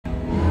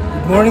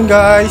morning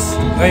guys!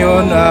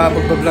 Ngayon,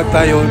 magbablog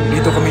tayo.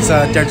 Dito kami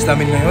sa church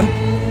namin ngayon.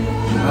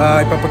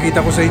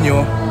 Ipapakita ko sa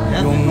inyo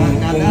kung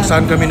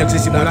saan kami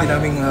nagsisimula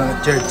naming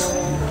church.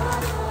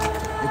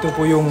 Ito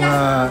po yung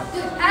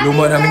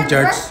luma naming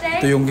church.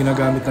 Ito yung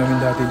ginagamit namin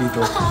dati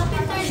dito.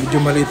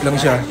 Medyo maliit lang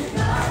siya.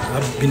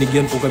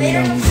 Binigyan po kami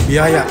ng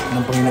biyaya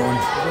ng Panginoon.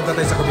 Pupunta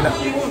tayo sa kabila.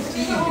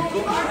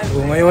 So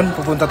ngayon,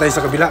 pupunta tayo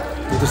sa kabila.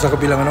 Dito sa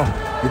kabilang ano.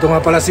 Dito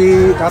nga pala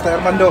si Tata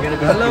Armando.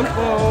 Hello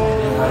po!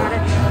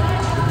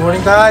 Good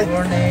morning, Tay! Good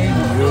morning!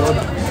 Good.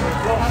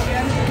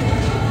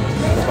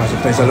 Papasok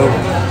tayo sa loob.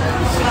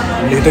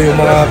 Dito yung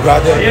mga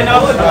brother. Yes,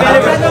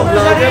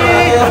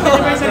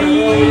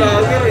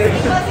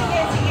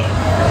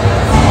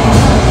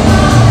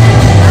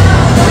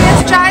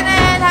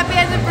 Janet! Happy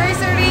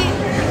anniversary!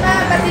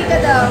 Bati ka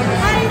daw.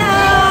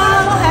 Hello!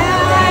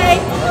 Hi!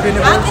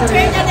 Happy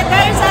third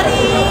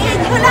anniversary!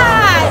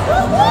 July!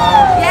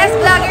 Yes,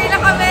 vlogger na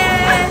kami!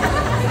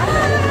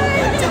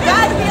 To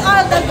God be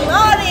all the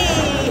glory!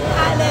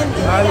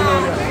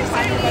 Hallelujah!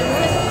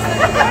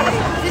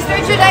 Sister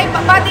July,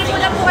 bati mo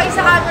na po kayo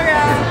sa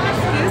camera.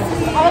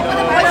 Ako po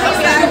na po kayo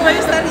sa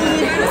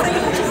Anniversary!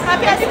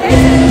 Happy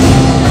anniversary!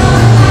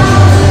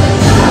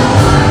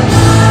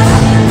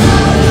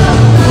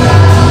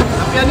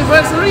 Happy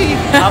anniversary!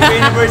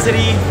 Happy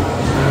anniversary!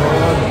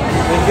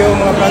 Thank you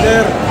mga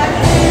brother.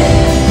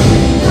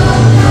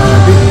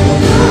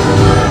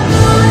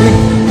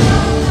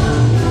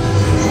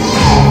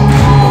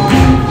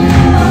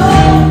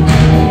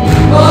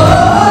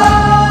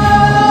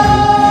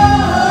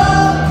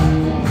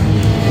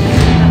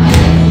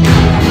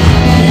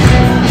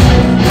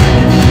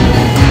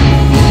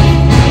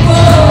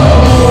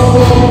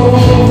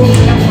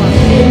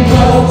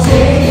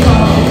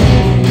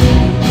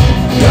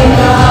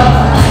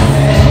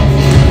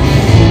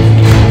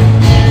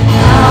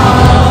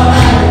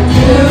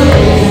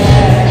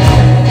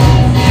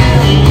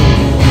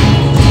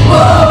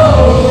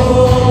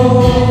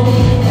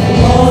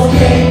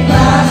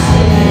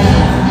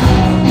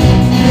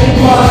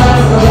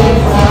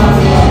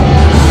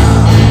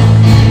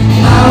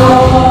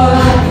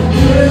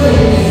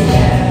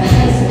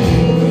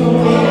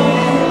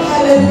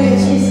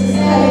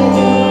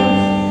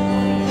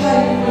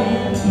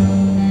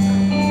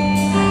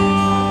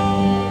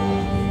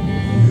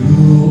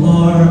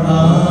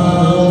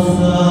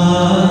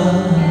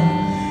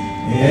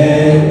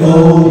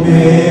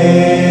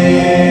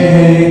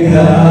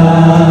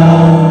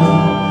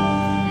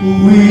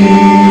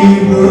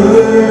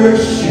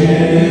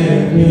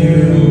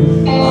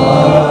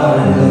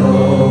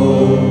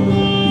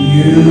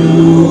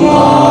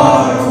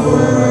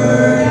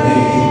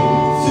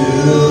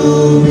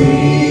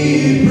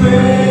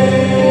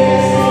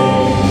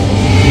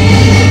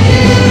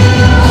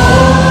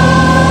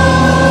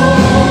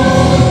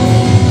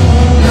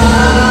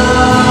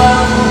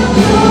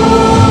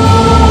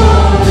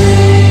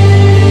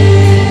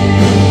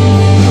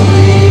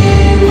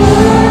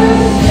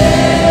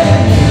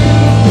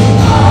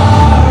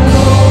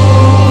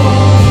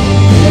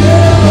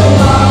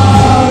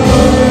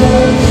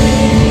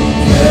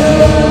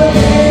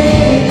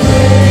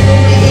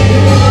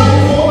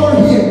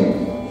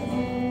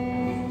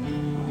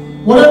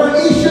 Whatever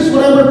issues,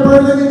 whatever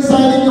burden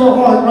inside in your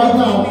heart right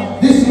now,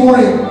 this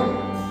morning,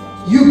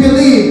 you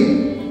believe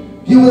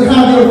you will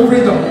have your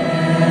freedom.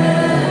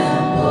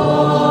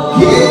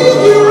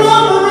 Give you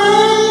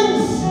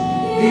reverence.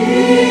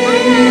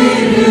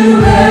 Give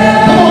you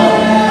reverence. Come on,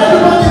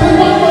 everybody, we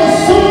want my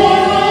soul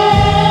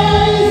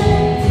arise.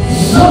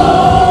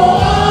 Soul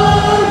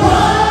arise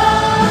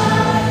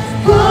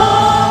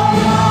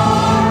from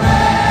your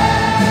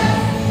rest.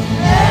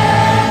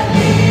 Let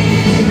me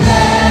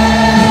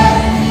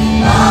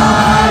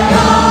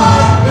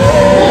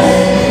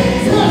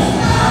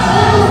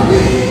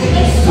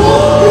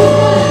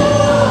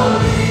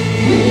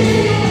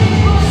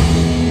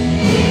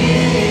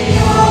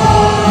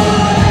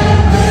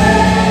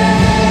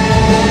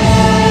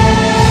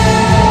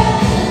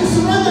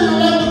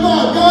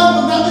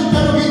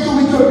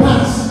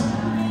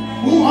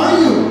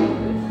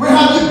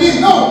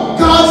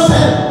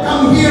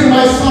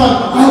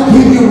I'll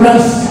give you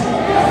rest.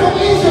 So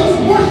angels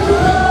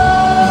worship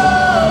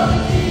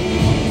Him.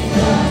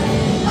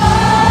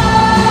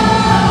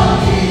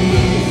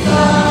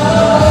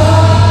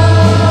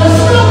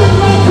 There's nothing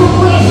like your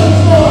presence,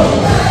 Lord.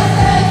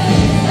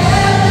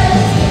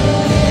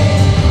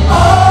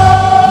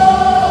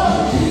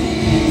 Oh,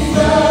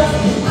 Jesus.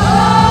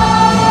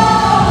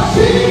 Oh,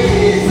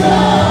 Jesus.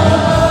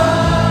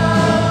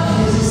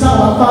 This is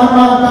how I find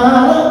my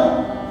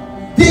battle.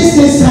 This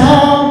is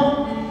how.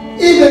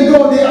 Even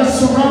though they are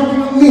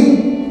surrounding me,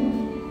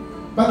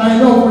 but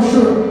I know for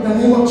sure the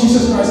name of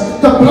Jesus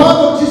Christ, the blood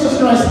of Jesus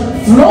Christ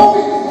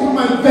flowing through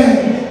my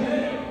vein.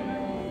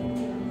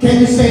 Can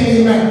you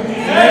say amen?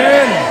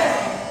 Amen.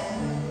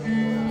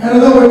 I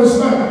don't know where to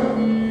start.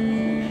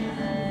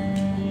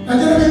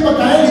 Nandiyan na may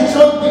pagkain,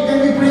 lechon,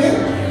 can we bring it?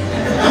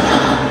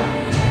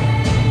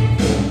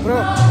 Bro,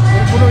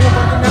 puno yung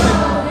parking natin.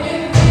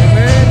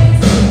 Amen.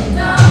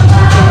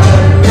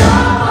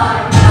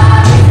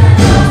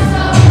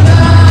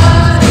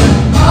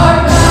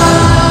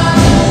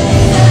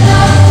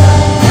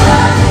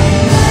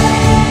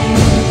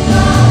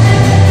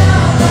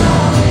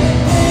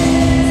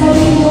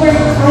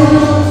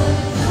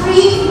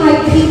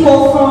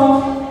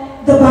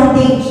 from the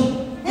bondage.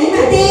 And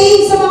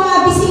today, sa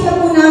mga bisita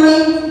po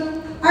namin,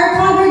 our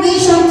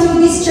congregation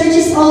through this church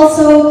is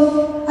also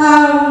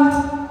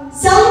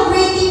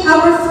celebrating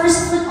our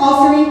first fruit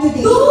offering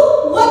today. Do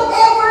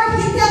whatever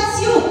He tells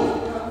you.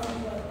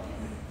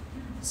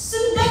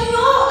 Sundan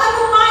nyo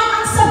anuman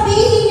ang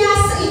sabihin niya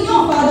sa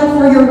inyo, Father,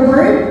 for your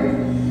word.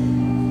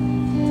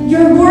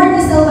 Your word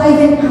is alive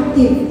and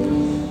active.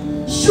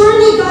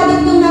 Surely, God,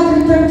 it will not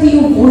return to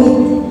you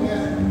void.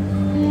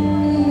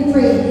 We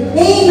pray.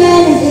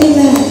 Amen and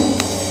amen.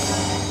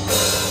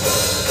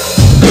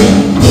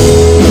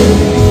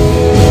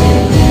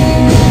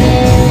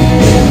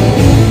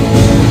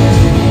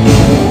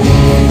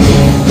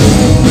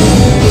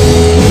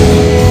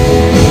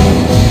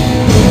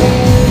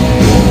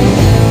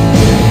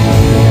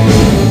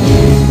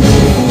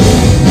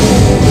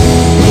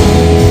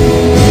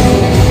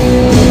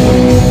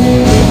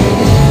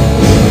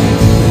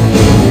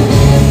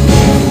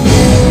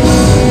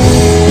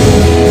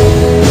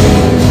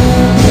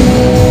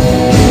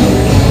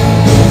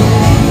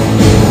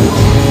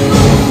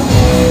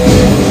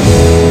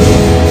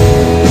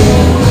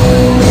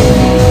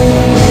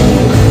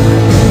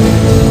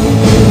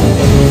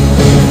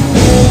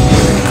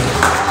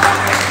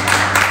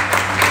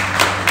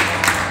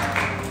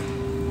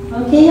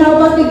 Okay, how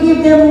about we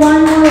give them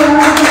one more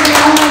round of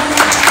applause?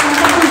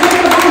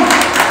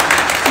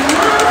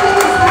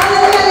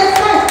 Let's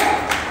start.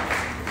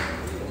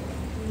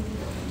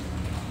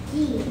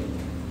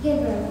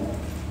 Giver.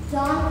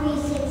 John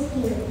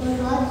 3:16. For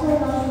God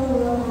so loved the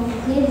world and he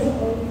gave his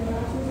only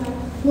begotten Son,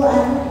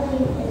 whoever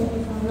believes in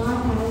him shall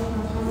not perish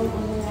but have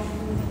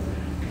everlasting life.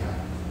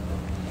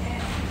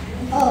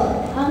 Oh,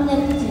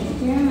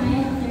 omnipotent.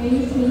 Jeremiah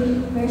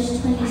 33,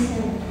 verse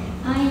 27.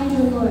 I am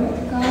the Lord,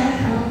 God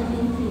of all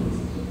living things.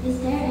 Is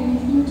there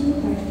anything too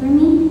hard for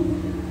me?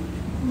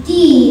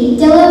 D.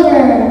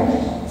 Deliverer.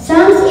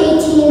 Psalms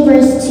 18,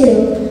 verse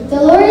 2.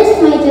 The Lord is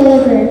my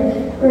deliverer,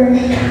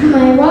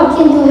 my rock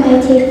in whom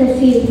I take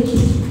refuge.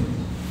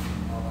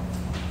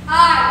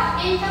 I,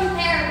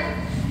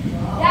 incomparable.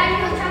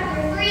 Daniel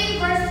chapter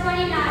 3, verse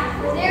 29.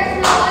 For there is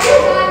no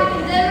other God who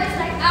delivers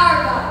like our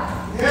God.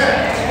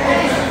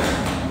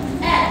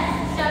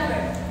 F,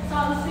 shepherd.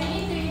 Psalm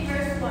 23,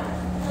 verse 1.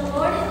 The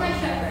Lord is my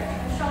shepherd,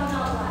 I shall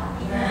not lack.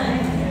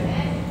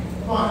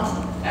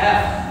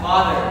 F,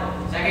 Father.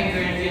 2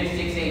 Corinthians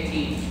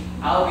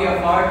 6:18. I will be a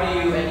father to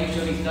you, and you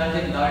shall be sons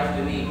and daughters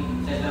to me,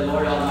 says the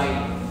Lord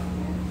Almighty.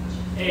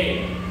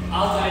 A.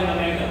 Alpha and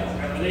Omega.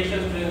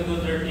 Revelation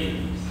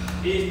 22:13.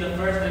 He is the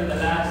first and the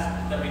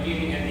last, the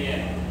beginning and the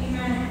end.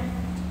 Amen.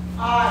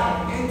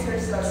 I,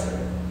 intercessor.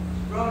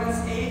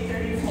 Romans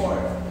 8:34.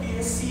 He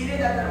is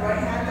seated at the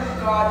right hand of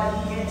God, and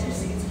he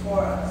intercedes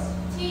for us.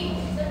 T,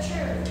 the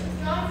truth.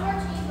 John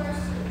 14,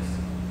 verse 6.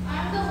 I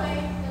am the way,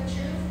 the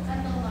truth,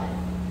 and the life.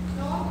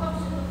 No one comes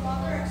to the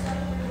Father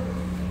except through me.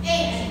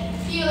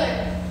 H,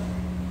 healer.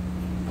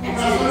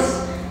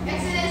 Exodus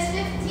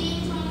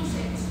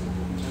 15:26.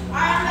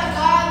 I am the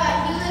God that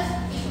healeth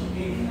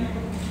thee.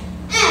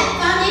 And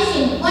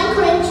foundation. 1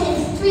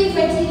 Corinthians 3,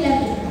 verse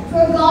 11.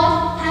 For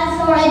God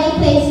has already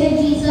placed in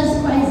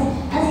Jesus Christ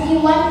as the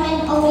one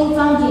and only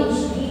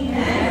foundation.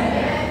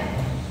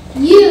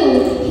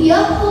 You, he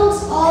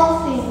upholds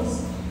all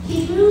things.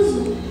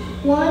 Hebrews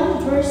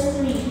 1, verse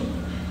 3.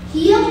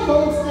 He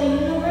upholds the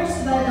universe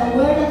by the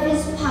word of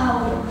his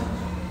power.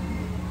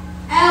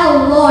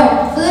 L, Lord.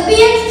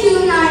 Philippians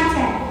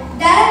 2:9-10.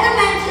 That at the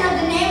mention of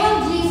the name of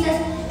Jesus,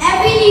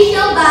 every knee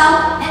shall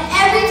bow and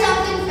every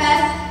tongue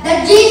confess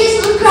that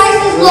Jesus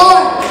Christ is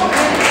Lord.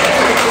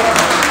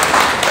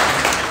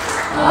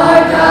 Our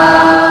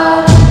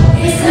God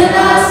is an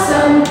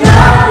awesome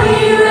God.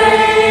 He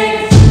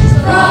reigns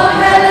from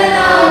heaven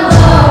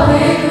above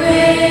with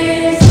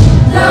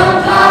wisdom,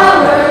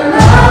 power,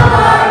 love.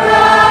 Our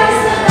God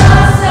is an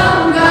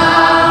awesome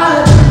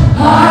God.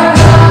 Our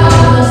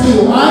God. Let's do.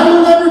 I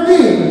will never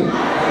be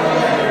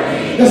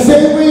the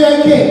same way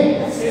I came.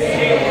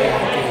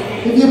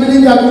 If you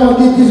believe that, come on,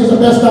 give Jesus the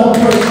best time of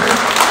praise.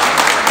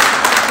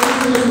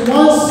 There is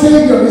one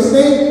Savior. His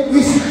name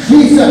is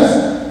Jesus.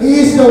 He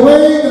is the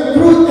way, the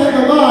truth, and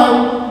the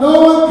life. No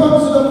one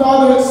comes to the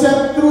Father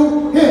except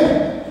through Him.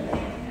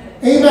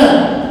 Amen.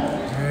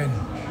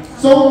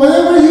 So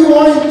whenever you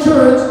are in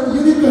church,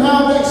 you need to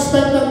have the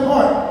expectant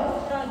heart.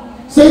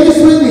 Say this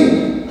with me.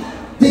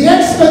 The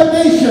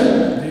expectation.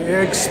 The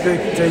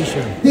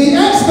expectation. The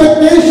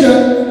expectation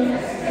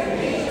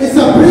is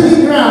a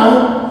breeding ground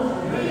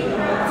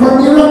for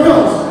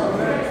miracles.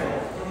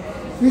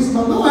 Please,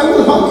 no, I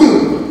will help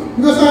you.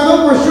 Because I know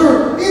for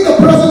sure, in the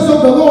presence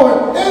of the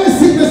Lord, any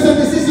sickness and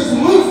diseases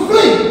will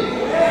flee.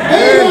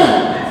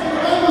 Amen. The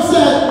Bible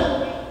said,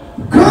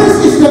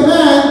 cursed is the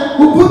man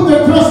who put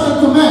their trust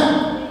into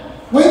man.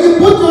 When you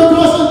put your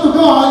trust into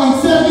God,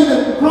 it says in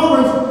the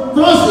Proverbs,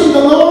 trust in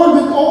the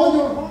Lord with all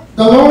your heart.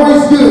 The Lord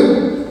is good.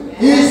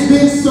 He has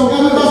been so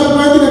good.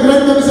 2020,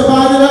 nag-grant kami sa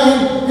bahay nila,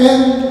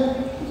 and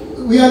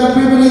we had the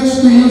privilege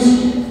to use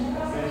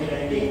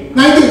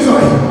 19,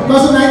 sorry.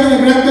 2019,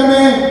 nag-grant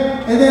kami,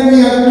 and then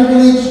we had the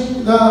privilege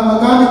the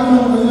magamit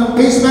yung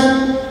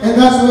basement. And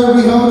that's where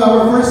we held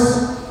our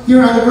first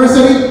year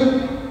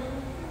anniversary.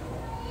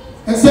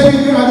 And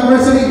second year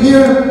anniversary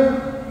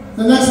here,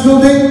 the next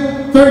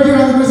building. Third year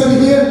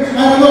anniversary here.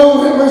 I don't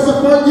know where's the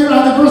fourth year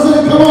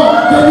anniversary. Come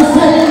on, can you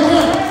say amen?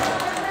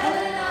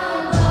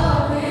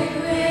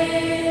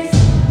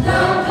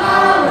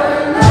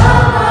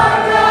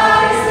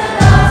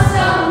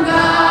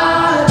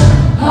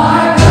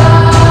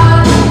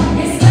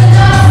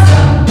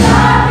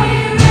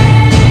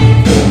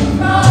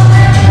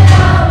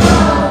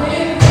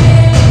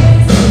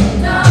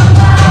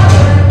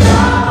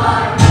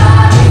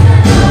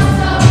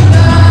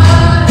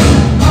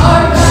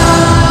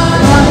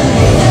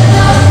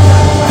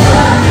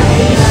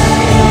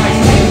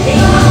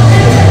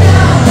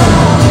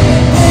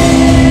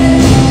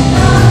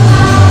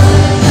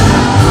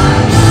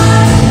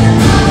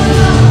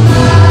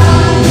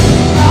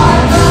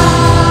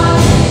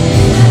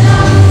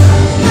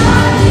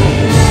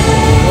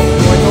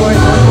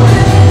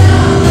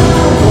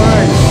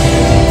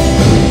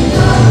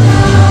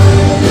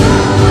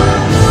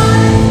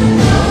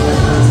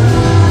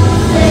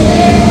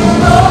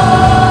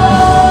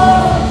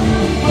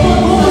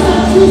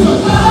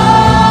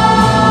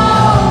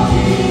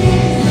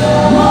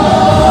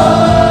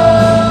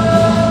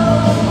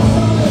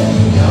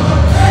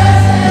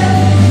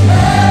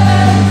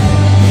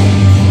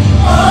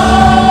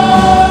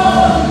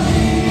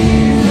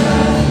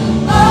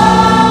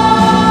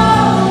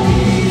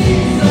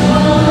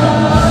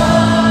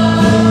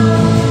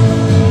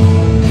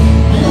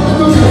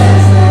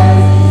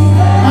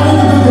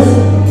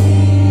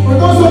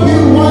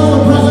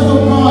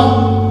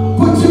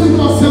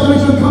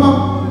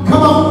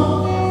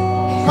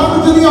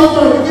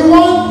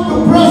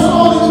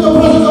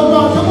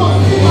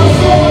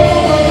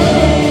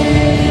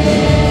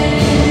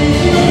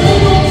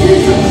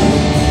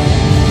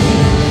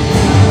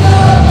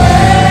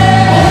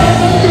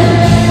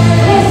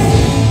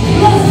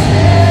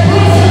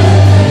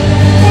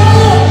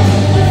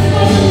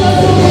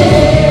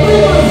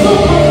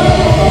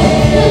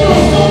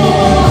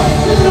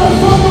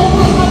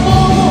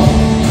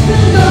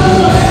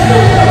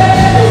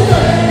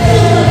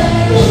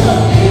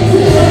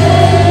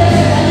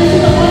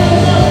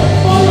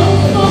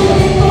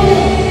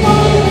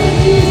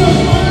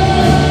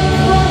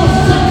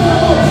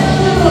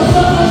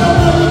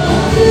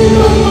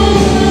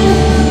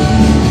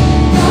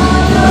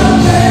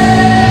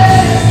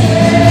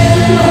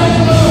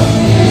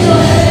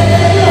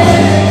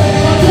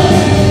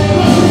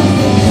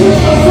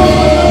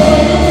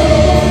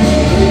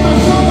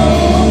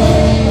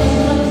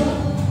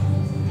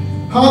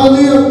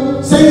 Hallelujah.